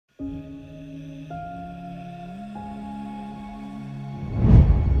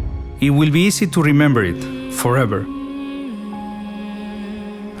It will be easy to remember it forever.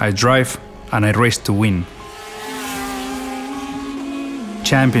 I drive and I race to win.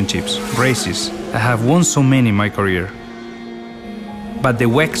 Championships, races, I have won so many in my career. But the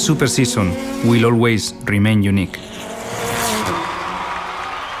WEC Super season will always remain unique.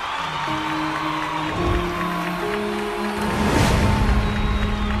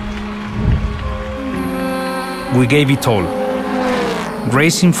 We gave it all,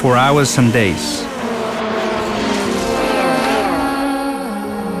 racing for hours and days,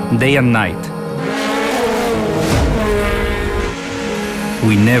 day and night.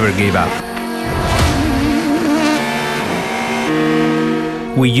 We never gave up.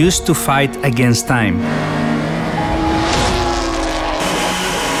 We used to fight against time.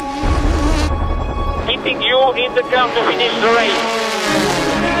 Keeping you in the car to finish the race.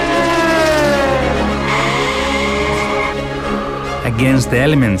 Against the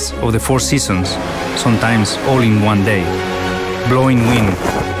elements of the four seasons, sometimes all in one day. Blowing wind,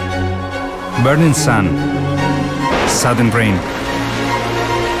 burning sun, sudden rain,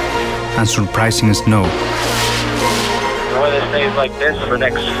 and surprising snow. The weather stays like this for the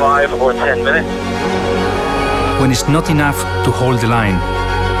next 5 or 10 minutes. When it's not enough to hold the line.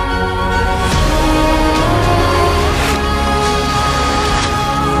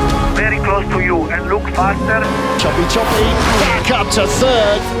 Very close to you and look faster. Choppy, choppy, back up to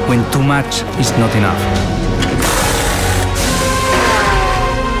third. When too much is not enough.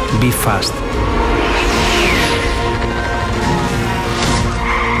 Be fast.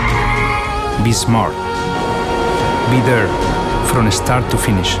 Be smart. Be there from start to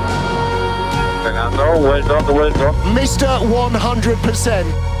finish. Fernando, well done, well done. Mr. 100%.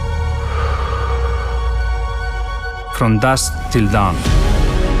 From dusk till dawn.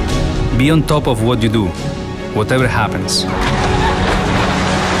 Be on top of what you do, whatever happens.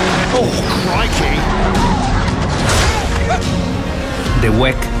 Oh, crikey. The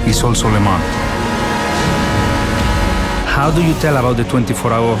WEC is also Le Mans. How do you tell about the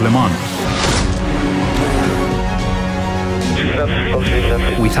 24 Hours of Le Mans?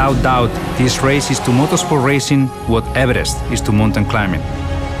 Without doubt, this race is to motorsport racing what Everest is to mountain climbing.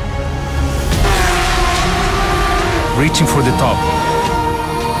 Reaching for the top.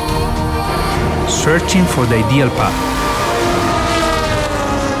 Searching for the ideal path.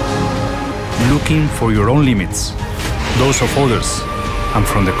 Looking for your own limits, those of others, and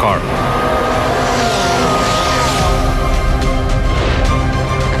from the car.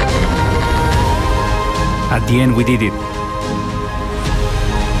 At the end, we did it.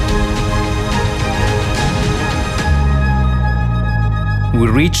 We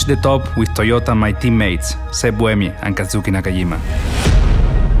reached the top with Toyota and my teammates, Seb Buemi and Kazuki Nakajima.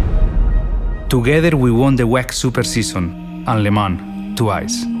 Together we won the WEC Super season and Le Mans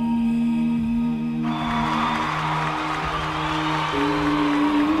twice.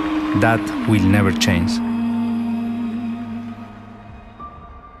 That will never change.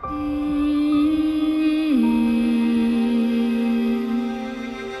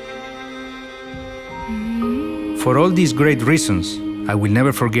 For all these great reasons, I will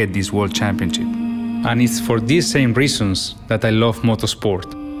never forget this World Championship. And it's for these same reasons that I love motorsport.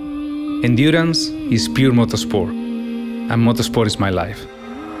 Endurance is pure motorsport, and motorsport is my life.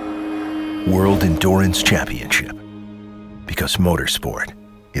 World Endurance Championship, because motorsport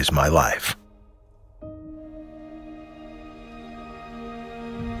is my life.